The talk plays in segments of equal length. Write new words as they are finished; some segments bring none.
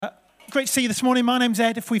Great to see you this morning. My name's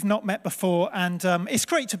Ed, if we've not met before, and it's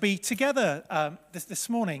great to be together this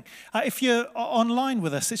morning. If you're online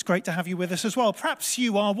with us, it's great to have you with us as well. Perhaps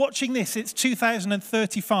you are watching this, it's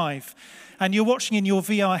 2035, and you're watching in your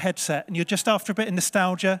VR headset, and you're just after a bit of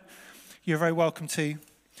nostalgia. You're very welcome to.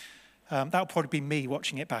 That'll probably be me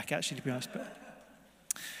watching it back, actually, to be honest.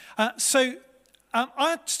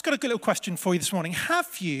 I've just got a good little question for you this morning.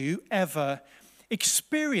 Have you ever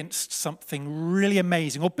experienced something really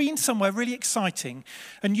amazing or been somewhere really exciting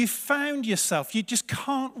and you found yourself, you just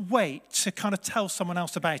can't wait to kind of tell someone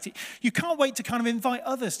else about it. You can't wait to kind of invite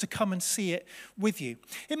others to come and see it with you.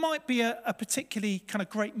 It might be a particularly kind of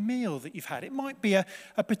great meal that you've had. It might be a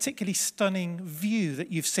particularly stunning view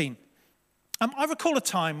that you've seen. I recall a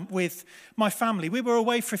time with my family. We were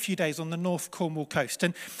away for a few days on the North Cornwall coast.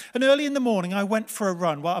 And early in the morning, I went for a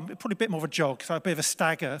run. Well, probably a bit more of a jog, so a bit of a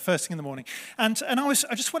stagger first thing in the morning. And I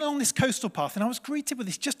just went along this coastal path, and I was greeted with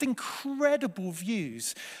these just incredible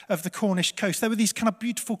views of the Cornish coast. There were these kind of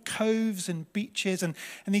beautiful coves and beaches and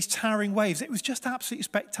these towering waves. It was just absolutely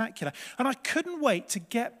spectacular. And I couldn't wait to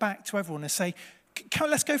get back to everyone and say,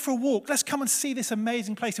 let's go for a walk. Let's come and see this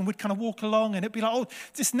amazing place. And we'd kind of walk along, and it'd be like, oh,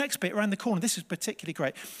 this next bit around the corner, this is particularly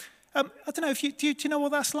great. I don't know if do you know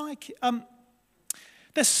what that's like?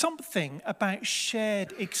 There's something about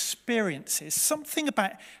shared experiences, something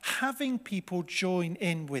about having people join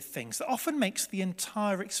in with things that often makes the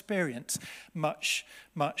entire experience much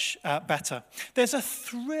better. There's a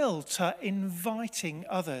thrill to inviting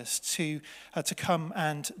others to come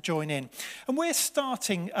and join in. And we're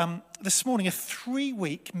starting this morning a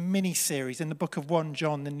 3-week mini-series in the book of 1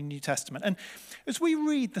 John in the New Testament. And as we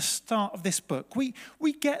read the start of this book, we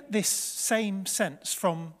get this same sense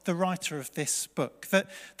from the writer of this book, that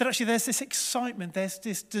actually there's this excitement, there's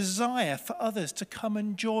this desire for others to come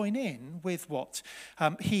and join in with what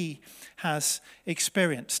he has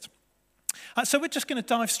experienced. So we're just going to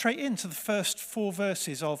dive straight into the first 4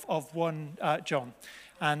 verses of 1 John.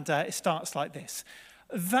 And it starts like this.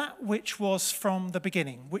 That which was from the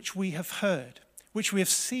beginning, which we have heard, which we have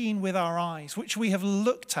seen with our eyes, which we have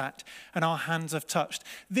looked at and our hands have touched.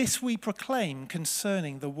 This we proclaim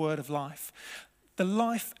concerning the word of life. The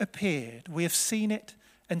life appeared, we have seen it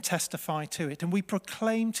and testify to it. And we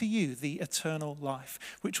proclaim to you the eternal life,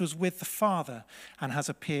 which was with the Father and has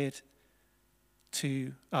appeared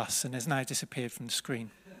to us and has now disappeared from the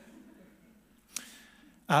screen.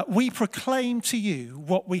 We proclaim to you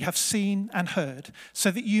what we have seen and heard,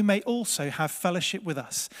 so that you may also have fellowship with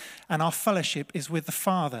us. And our fellowship is with the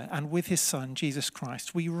Father and with his Son, Jesus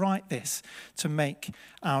Christ. We write this to make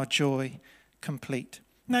our joy complete.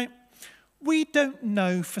 Now, we don't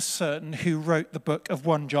know for certain who wrote the book of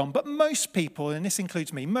 1 John, but most people, and this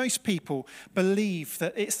includes me, most people believe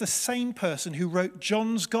that it's the same person who wrote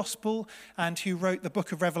John's Gospel and who wrote the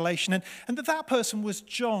book of Revelation, and that person was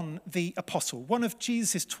John the Apostle, one of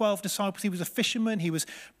Jesus' 12 disciples. He was a fisherman, he was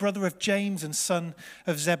brother of James and son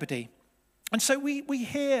of Zebedee. And so we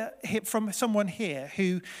hear from someone here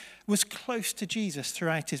who was close to Jesus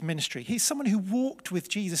throughout his ministry. He's someone who walked with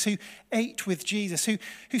Jesus, who ate with Jesus,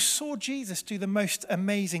 who saw Jesus do the most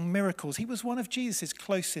amazing miracles. He was one of Jesus'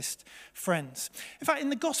 closest friends. In fact, in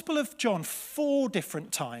the Gospel of John, 4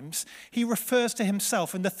 different times, he refers to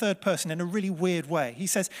himself in the third person in a really weird way.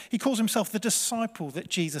 He calls himself the disciple that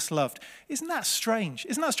Jesus loved. Isn't that strange?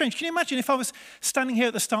 Isn't that strange? Can you imagine if I was standing here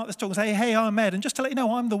at the start of this talk and say, hey, I'm Ed, and just to let you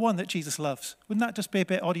know, I'm the one that Jesus loves. Wouldn't that just be a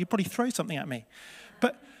bit odd? You'd probably throw something at me.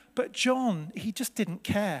 But John, he just didn't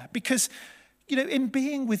care because, in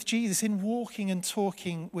being with Jesus, in walking and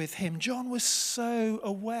talking with him, John was so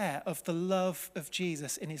aware of the love of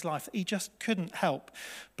Jesus in his life that he just couldn't help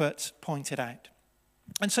but point it out.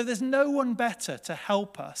 And so there's no one better to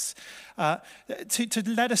help us, to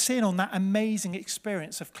let us in on that amazing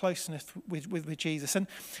experience of closeness with Jesus. And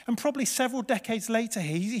probably several decades later,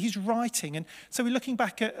 he's writing. And so we're looking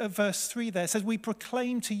back at verse 3 there. It says, we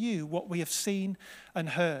proclaim to you what we have seen and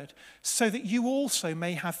heard, so that you also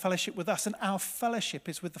may have fellowship with us. And our fellowship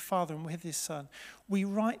is with the Father and with his Son. We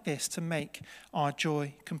write this to make our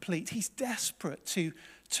joy complete. He's desperate to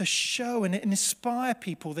show and inspire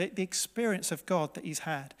people the experience of God that he's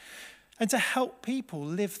had, and to help people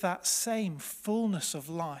live that same fullness of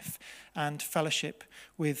life and fellowship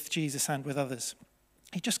with Jesus and with others.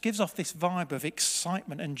 He just gives off this vibe of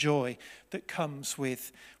excitement and joy that comes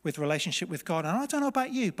with relationship with God. And I don't know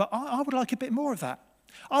about you, but I would like a bit more of that.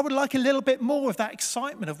 I would like a little bit more of that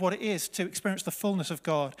excitement of what it is to experience the fullness of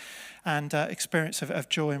God and experience of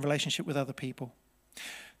joy in relationship with other people.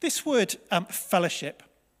 This word fellowship,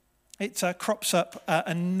 it crops up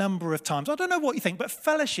a number of times. I don't know what you think, but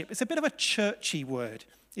fellowship is a bit of a churchy word.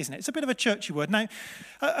 isn't it? It's a bit of a churchy word. Now,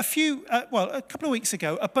 a couple of weeks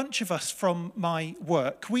ago, a bunch of us from my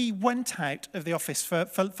work, we went out of the office for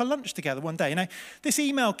lunch together one day. Now, this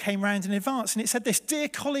email came round in advance, and it said this: "Dear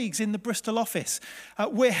colleagues in the Bristol office,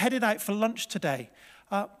 we're headed out for lunch today."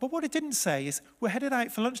 But what it didn't say is, "We're headed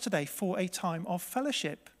out for lunch today for a time of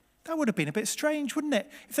fellowship." That would have been a bit strange, wouldn't it?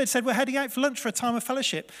 If they'd said, "We're heading out for lunch for a time of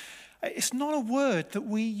fellowship." It's not a word that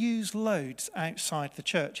we use loads outside the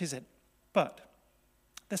church, is it? But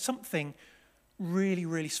there's something really,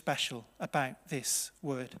 really special about this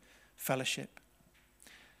word, fellowship.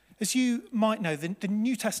 As you might know, the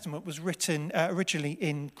New Testament was written originally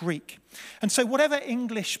in Greek. And so whatever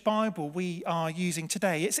English Bible we are using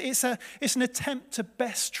today, it's an attempt to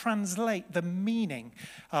best translate the meaning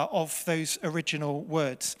of those original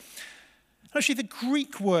words. Actually, the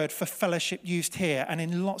Greek word for fellowship used here and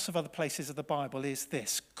in lots of other places of the Bible is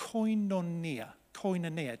this: koinonia.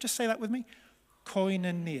 Koinonia. Just say that with me.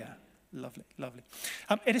 Koinonia. Lovely, lovely.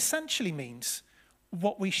 It essentially means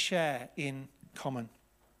what we share in common.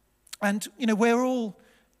 And, we're all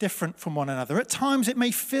different from one another. At times, it may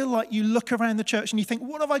feel like you look around the church and you think,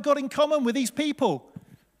 what have I got in common with these people?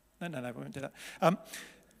 No, we won't do that.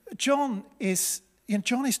 John is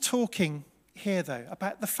talking here, though,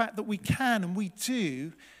 about the fact that we can and we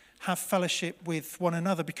do have fellowship with one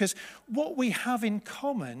another, because what we have in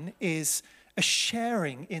common is a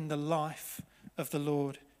sharing in the life of the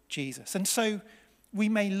Lord Jesus. And so we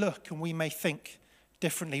may look and we may think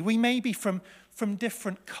differently. We may be from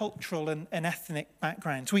different cultural and ethnic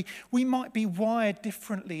backgrounds. We might be wired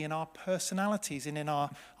differently in our personalities and in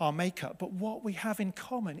our makeup, but what we have in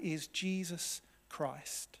common is Jesus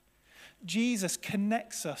Christ. Jesus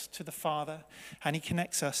connects us to the Father, and he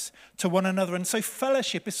connects us to one another. And so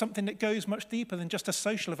fellowship is something that goes much deeper than just a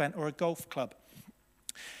social event or a golf club.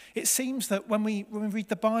 It seems that when we read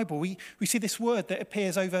the Bible, we see this word that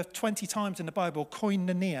appears over 20 times in the Bible,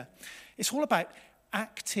 koinonia. It's all about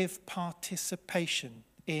active participation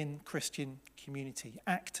in Christian community,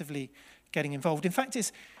 actively getting involved. In fact,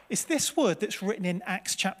 it's this word that's written in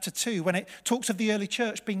Acts chapter 2 when it talks of the early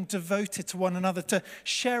church being devoted to one another, to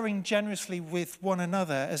sharing generously with one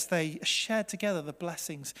another as they shared together the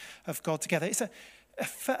blessings of God together.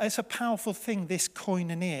 It's a powerful thing, this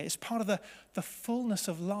koinonia. It's part of the fullness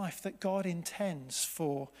of life that God intends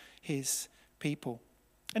for his people.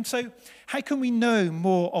 And so how can we know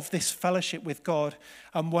more of this fellowship with God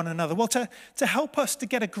and one another? Well, to help us to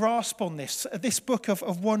get a grasp on this book of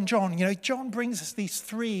 1 John, John brings us these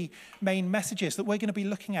three main messages that we're going to be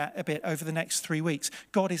looking at a bit over the next 3 weeks.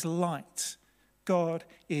 God is light, God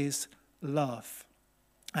is love,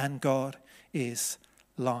 and God is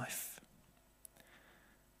life.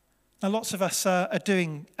 Now, lots of us are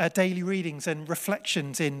doing daily readings and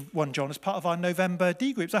reflections in 1 John as part of our November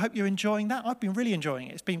D groups. I hope you're enjoying that. I've been really enjoying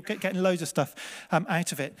it. It's been getting loads of stuff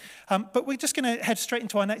out of it. But we're just going to head straight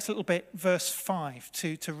into our next little bit, verse 5,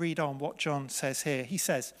 to read on what John says here. He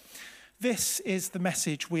says, "This is the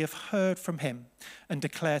message we have heard from him and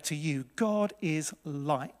declare to you. God is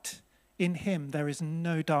light. In him there is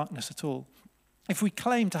no darkness at all. If we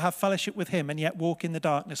claim to have fellowship with him and yet walk in the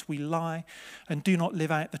darkness, we lie and do not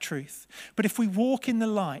live out the truth. But if we walk in the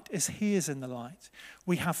light as he is in the light,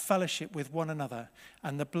 we have fellowship with one another,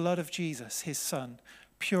 and the blood of Jesus, his son,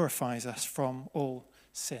 purifies us from all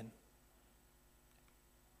sin."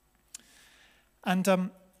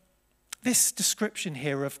 And this description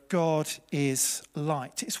here of God is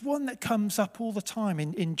light, it's one that comes up all the time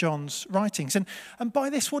in John's writings. And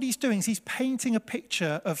by this, what he's doing is he's painting a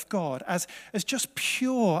picture of God as just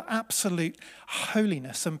pure, absolute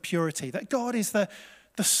holiness and purity, that God is the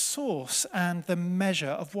source and the measure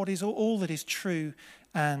of what is all that is true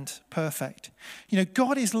and perfect.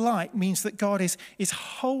 God is light means that God is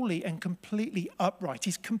holy and completely upright.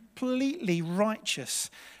 He's completely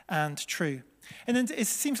righteous and true. And then it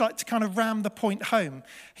seems like to kind of ram the point home,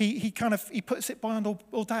 he puts it beyond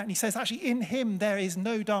all doubt, and he says, actually, in him there is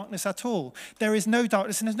no darkness at all. There is no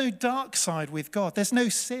darkness, and there's no dark side with God. There's no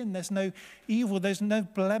sin, there's no evil, there's no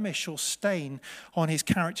blemish or stain on his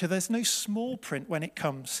character. There's no small print when it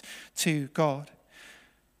comes to God.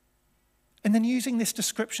 And then using this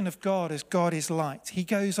description of God as God is light, he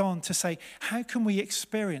goes on to say, how can we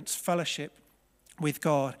experience fellowship with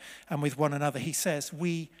God and with one another? He says,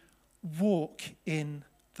 we walk in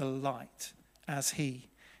the light as he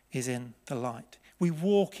is in the light. We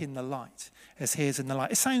walk in the light as he is in the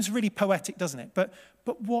light. It sounds really poetic, doesn't it? But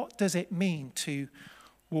what does it mean to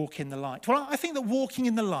walk in the light? Well, I think that walking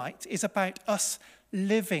in the light is about us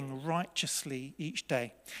living righteously each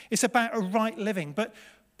day. It's about a right living, but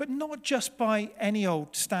but not just by any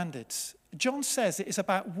old standards. John says it is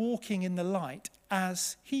about walking in the light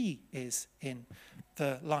as he is in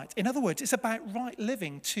the light. In other words, it's about right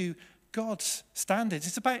living to God's standards.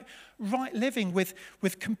 It's about right living with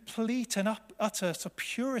complete and utter sort of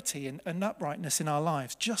purity and uprightness in our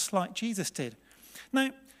lives, just like Jesus did. Now,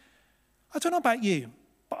 I don't know about you,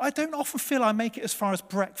 but I don't often feel I make it as far as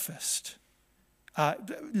breakfast,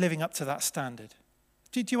 living up to that standard.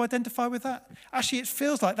 Do you identify with that? Actually, it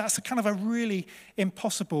feels like that's a kind of a really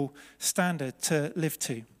impossible standard to live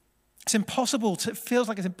to. It feels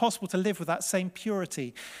like it's impossible to live with that same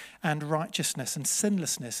purity and righteousness and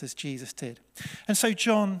sinlessness as Jesus did. And so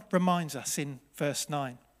John reminds us in verse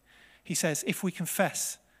 9. He says, if we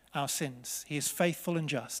confess our sins, he is faithful and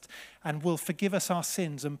just and will forgive us our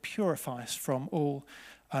sins and purify us from all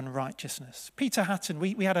unrighteousness. Peter Hatton,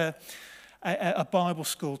 we had a Bible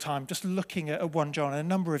school time just looking at 1 John, and a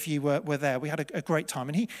number of you were there. We had a great time.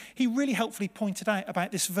 And he really helpfully pointed out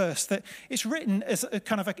about this verse that it's written as a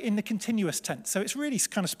kind of in the continuous tense. So it's really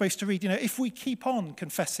kind of supposed to read, if we keep on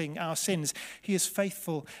confessing our sins, he is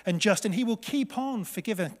faithful and just, and he will keep on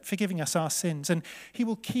forgiving us our sins, and he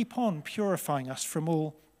will keep on purifying us from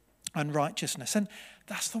all unrighteousness. And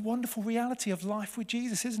that's the wonderful reality of life with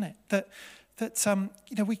Jesus, isn't it? That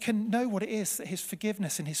we can know what it is, that his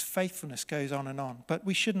forgiveness and his faithfulness goes on and on. But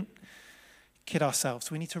we shouldn't kid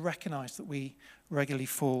ourselves. We need to recognize that we regularly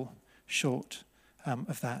fall short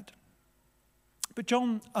of that. But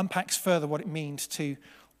John unpacks further what it means to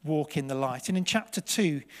walk in the light. And in chapter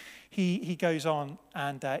 2, he goes on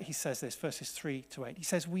and he says this, verses 3 to 8. He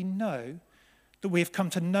says, we know that we have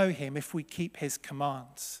come to know him if we keep his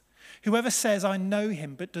commands. Whoever says, I know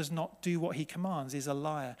him, but does not do what he commands is a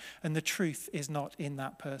liar, and the truth is not in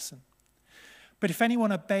that person. But if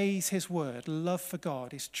anyone obeys his word, love for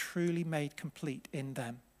God is truly made complete in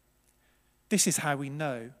them. This is how we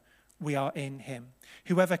know we are in him.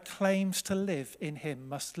 Whoever claims to live in him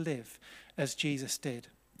must live as Jesus did.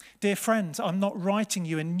 Dear friends, I'm not writing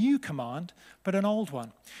you a new command, but an old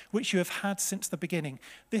one, which you have had since the beginning.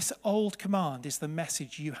 This old command is the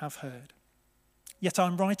message you have heard. Yet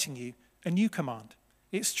I'm writing you a new command.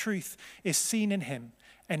 Its truth is seen in him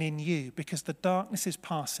and in you, because the darkness is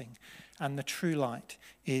passing and the true light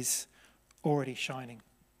is already shining.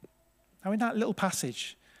 Now in that little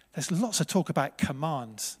passage, there's lots of talk about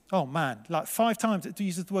commands. Oh man, like 5 times it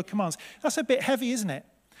uses the word commands. That's a bit heavy, isn't it?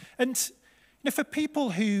 And for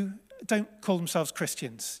people who don't call themselves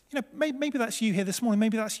Christians, maybe that's you here this morning,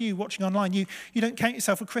 maybe that's you watching online, you don't count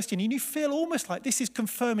yourself a Christian, and you feel almost like this is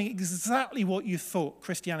confirming exactly what you thought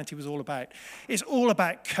Christianity was all about. It's all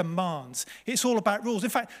about commands. It's all about rules. In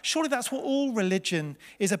fact, surely that's what all religion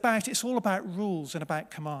is about. It's all about rules and about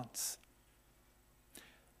commands.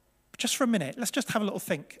 But just for a minute, let's just have a little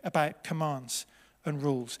think about commands and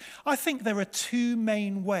rules. I think there are 2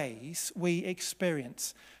 main ways we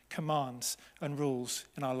experience commands and rules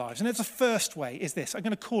in our lives. And the first way is this. I'm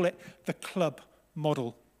going to call it the club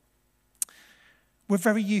model. We're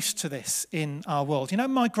very used to this in our world.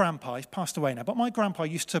 My grandpa, he's passed away now, but my grandpa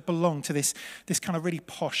used to belong to this kind of really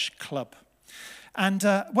posh club. And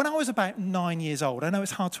when I was about 9 years old, I know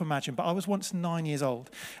it's hard to imagine, but I was once 9 years old,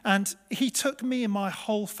 and he took me and my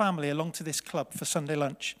whole family along to this club for Sunday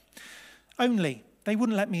lunch. Only they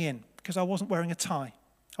wouldn't let me in because I wasn't wearing a tie.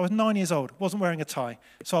 I was 9 years old, wasn't wearing a tie,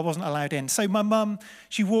 so I wasn't allowed in. So my mum,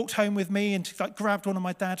 she walked home with me and grabbed one of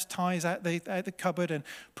my dad's ties out the cupboard and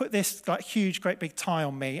put this huge, great big tie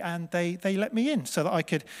on me, and they let me in so that I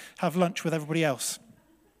could have lunch with everybody else.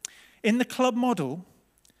 In the club model,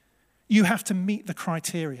 you have to meet the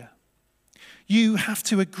criteria. You have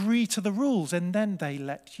to agree to the rules, and then they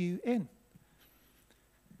let you in.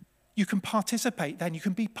 You can participate then, you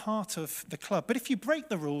can be part of the club. But if you break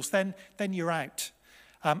the rules, then you're out.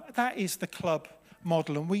 That is the club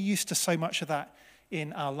model, and we're used to so much of that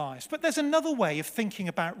in our lives. But there's another way of thinking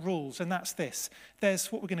about rules, and that's this.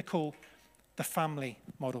 There's what we're going to call the family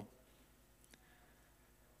model.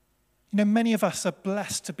 Many of us are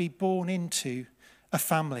blessed to be born into a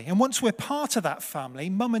family. And once we're part of that family,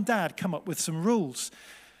 mum and dad come up with some rules.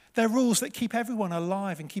 They're rules that keep everyone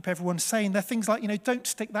alive and keep everyone sane. They're things like, don't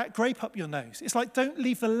stick that grape up your nose. It's like, don't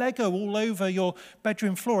leave the Lego all over your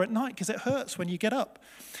bedroom floor at night because it hurts when you get up.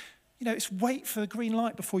 It's wait for the green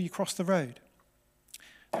light before you cross the road.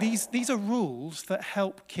 These are rules that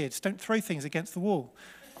help kids. Don't throw things against the wall.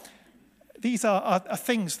 These are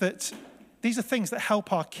things that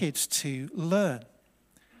help our kids to learn,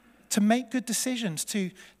 to make good decisions, to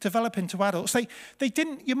develop into adults.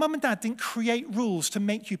 Your mum and dad didn't create rules to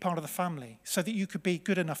make you part of the family so that you could be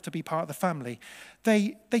good enough to be part of the family.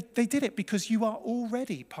 They did it because you are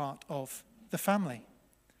already part of the family.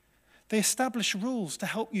 They establish rules to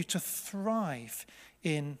help you to thrive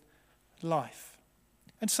in life.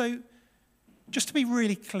 And so, just to be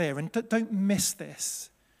really clear, and don't miss this,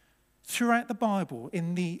 throughout the Bible,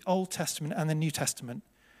 in the Old Testament and the New Testament,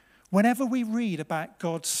 whenever we read about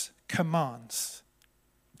God's commands,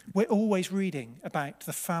 we're always reading about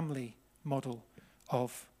the family model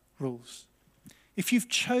of rules. If you've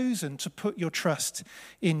chosen to put your trust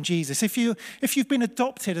in Jesus, if you've been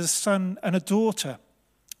adopted as a son and a daughter,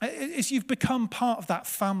 as you've become part of that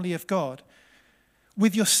family of God,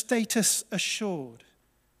 with your status assured,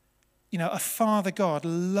 a Father God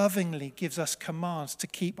lovingly gives us commands to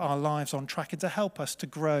keep our lives on track and to help us to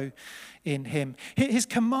grow in him. His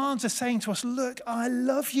commands are saying to us, look, I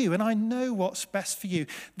love you and I know what's best for you.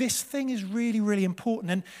 This thing is really, really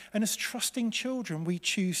important. And as trusting children, we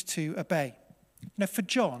choose to obey. For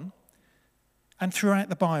John, and throughout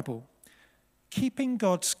the Bible, keeping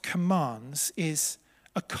God's commands is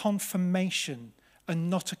a confirmation and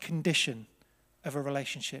not a condition of a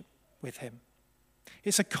relationship with him.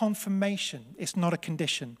 It's a confirmation, it's not a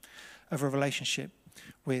condition of a relationship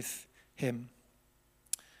with him.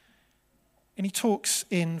 And he talks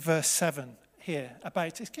in verse 7 here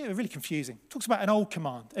about, it's really confusing. He talks about an old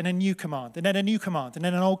command and a new command and then a new command and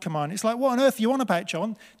then an old command. It's like, what on earth are you on about,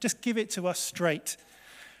 John? Just give it to us straight.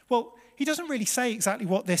 Well, he doesn't really say exactly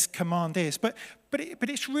what this command is, but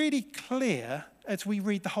it's really clear as we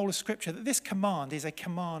read the whole of Scripture that this command is a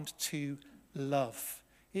command to love.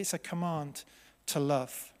 It's a command to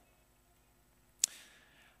love.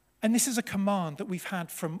 And this is a command that we've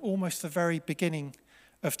had from almost the very beginning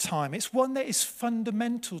of time. It's one that is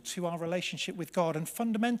fundamental to our relationship with God and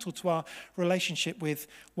fundamental to our relationship with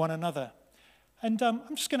one another. And I'm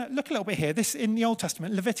just going to look a little bit here. This in the Old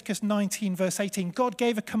Testament, Leviticus 19, verse 18. God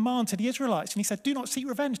gave a command to the Israelites, and he said, do not seek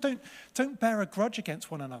revenge. Don't bear a grudge against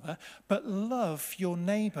one another, but love your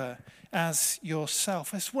neighbor as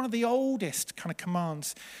yourself. It's one of the oldest kind of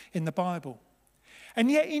commands in the Bible. And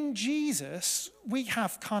yet in Jesus, we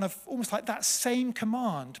have kind of almost like that same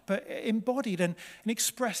command, but embodied and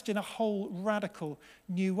expressed in a whole radical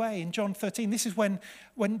new way. In John 13, this is when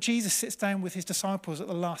Jesus sits down with his disciples at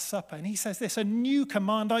the Last Supper, and he says this, a new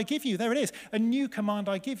command I give you. There it is, a new command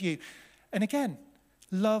I give you. And again,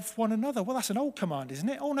 love one another. Well, that's an old command, isn't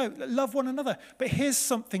it? Oh no, love one another. But here's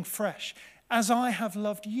something fresh. As I have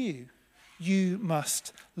loved you, you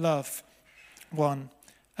must love one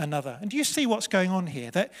another. And do you see what's going on here?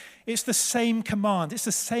 That it's the same command. It's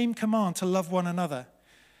the same command to love one another.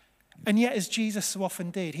 And yet, as Jesus so often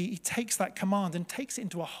did, he takes that command and takes it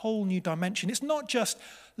into a whole new dimension. It's not just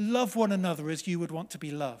love one another as you would want to be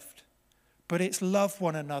loved, but it's love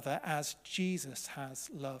one another as Jesus has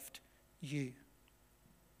loved you.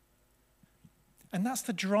 And that's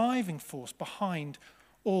the driving force behind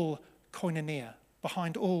all koinonia,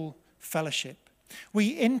 behind all fellowship.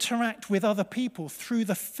 We interact with other people through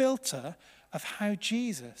the filter of how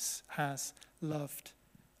Jesus has loved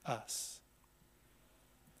us.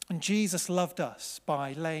 And Jesus loved us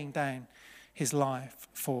by laying down his life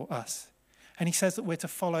for us. And he says that we're to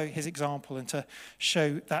follow his example and to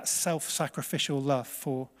show that self-sacrificial love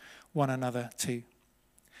for one another too.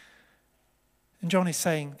 And John is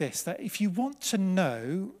saying this, that if you want to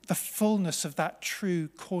know the fullness of that true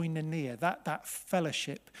koinonia, that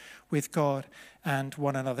fellowship with God and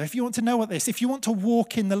one another, if you want to know what this, if you want to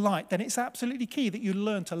walk in the light, then it's absolutely key that you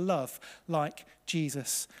learn to love like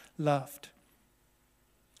Jesus loved.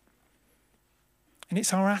 And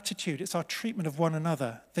it's our attitude, it's our treatment of one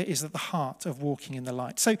another that is at the heart of walking in the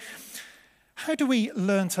light. So how do we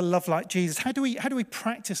learn to love like Jesus? How do we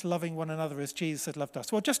practice loving one another as Jesus had loved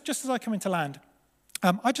us? Well, just as I come into land,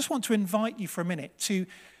 I just want to invite you for a minute to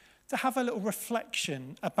have a little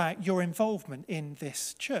reflection about your involvement in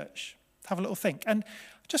this church. Have a little think. And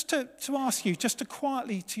just to ask you, just to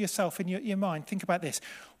quietly to yourself in your mind, think about this.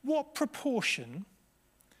 What proportion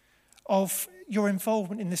of your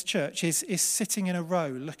involvement in this church is sitting in a row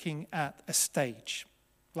looking at a stage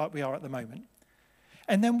like we are at the moment?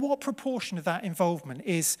 And then what proportion of that involvement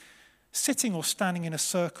is sitting or standing in a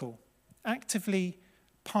circle, actively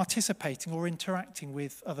participating or interacting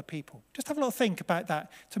with other people? Just have a little think about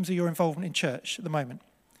that in terms of your involvement in church at the moment.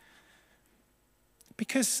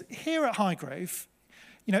 Because here at Highgrove,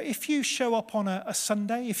 if you show up on a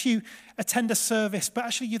Sunday, if you attend a service, but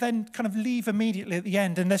actually you then kind of leave immediately at the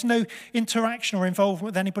end and there's no interaction or involvement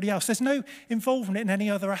with anybody else, there's no involvement in any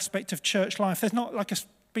other aspect of church life, there's not like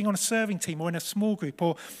being on a serving team or in a small group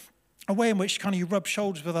or a way in which kind of you rub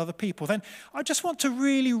shoulders with other people, then I just want to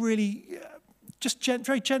really, really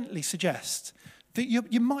very gently suggest that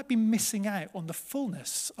you might be missing out on the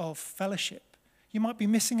fullness of fellowship. You might be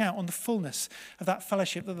missing out on the fullness of that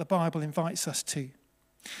fellowship that the Bible invites us to.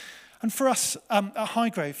 And for us at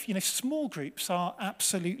Highgrove, small groups are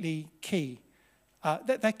absolutely key.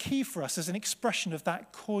 They're key for us as an expression of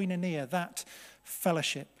that koinonia, that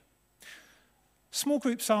fellowship. Small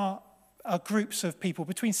groups are groups of people,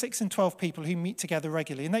 between 6 and 12 people who meet together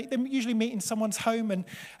regularly. And they usually meet in someone's home, and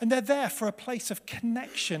they're there for a place of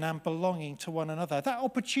connection and belonging to one another. That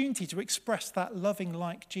opportunity to express that loving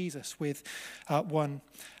like Jesus with one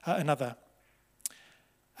another.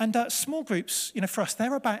 And small groups, for us,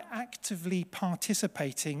 they're about actively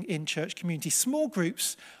participating in church community. Small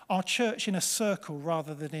groups are church in a circle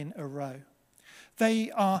rather than in a row.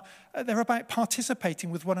 They're about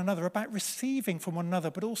participating with one another, about receiving from one another,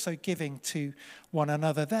 but also giving to one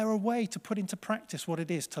another. They're a way to put into practice what it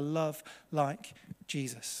is to love like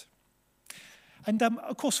Jesus. And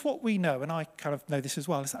of course, what we know, and I kind of know this as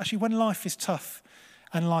well, is that actually when life is tough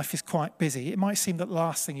and life is quite busy, it might seem that the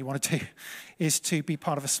last thing you want to do is to be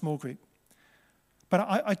part of a small group. But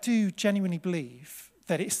I do genuinely believe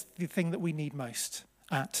that it's the thing that we need most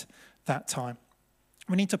at that time.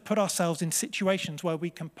 We need to put ourselves in situations where we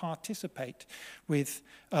can participate with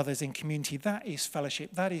others in community. That is fellowship.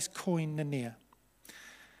 That is koinonia.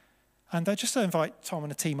 And just to invite Tom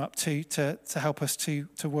and the team up to help us to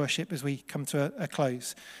worship as we come to a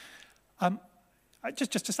close.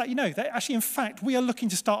 Just to let you know that actually, in fact, we are looking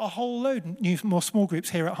to start a whole load more small groups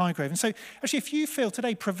here at Highgrove. And so actually, if you feel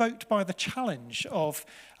today provoked by the challenge of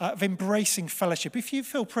embracing fellowship, if you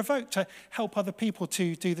feel provoked to help other people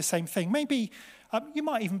to do the same thing, maybe you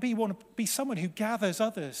might even want to be someone who gathers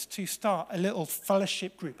others to start a little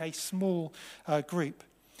fellowship group, a small group,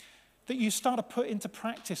 that you start to put into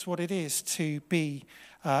practice what it is to be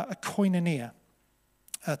a koinonia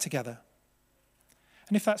together.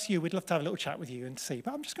 And if that's you, we'd love to have a little chat with you and see.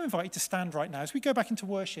 But I'm just going to invite you to stand right now. As we go back into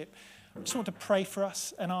worship, I just want to pray for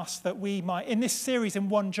us and ask that we might, in this series in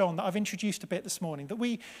 1 John that I've introduced a bit this morning, that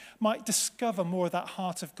we might discover more of that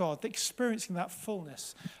heart of God, experiencing that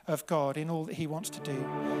fullness of God in all that he wants to do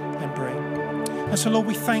and bring. And so, Lord,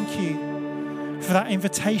 we thank you for that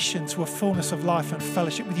invitation to a fullness of life and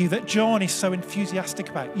fellowship with you that John is so enthusiastic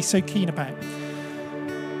about, he's so keen about.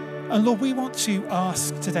 And Lord, we want to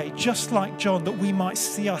ask today, just like John, that we might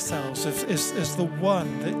see ourselves as the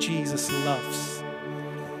one that Jesus loves.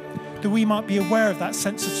 That we might be aware of that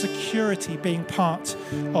sense of security being part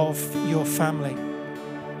of your family.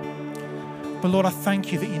 But Lord, I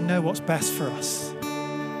thank you that you know what's best for us.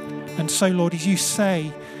 And so, Lord, as you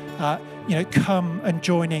say, come and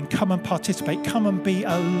join in, come and participate, come and be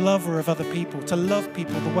a lover of other people, to love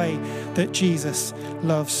people the way that Jesus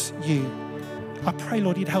loves you. I pray,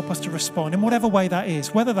 Lord, you'd help us to respond in whatever way that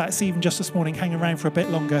is, whether that's even just this morning hanging around for a bit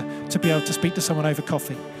longer to be able to speak to someone over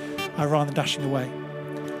coffee rather than dashing away.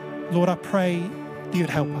 Lord, I pray that you'd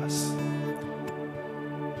help us.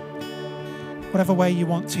 Whatever way you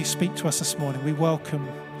want to speak to us this morning, we welcome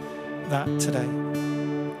that today.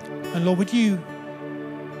 And Lord, would you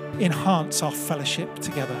enhance our fellowship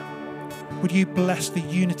together? Would you bless the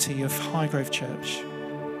unity of Highgrove Church?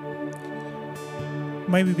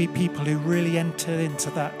 May we be people who really enter into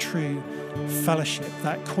that true fellowship,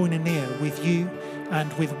 that koinonia with you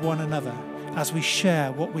and with one another as we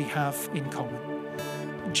share what we have in common.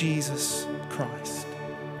 Jesus Christ.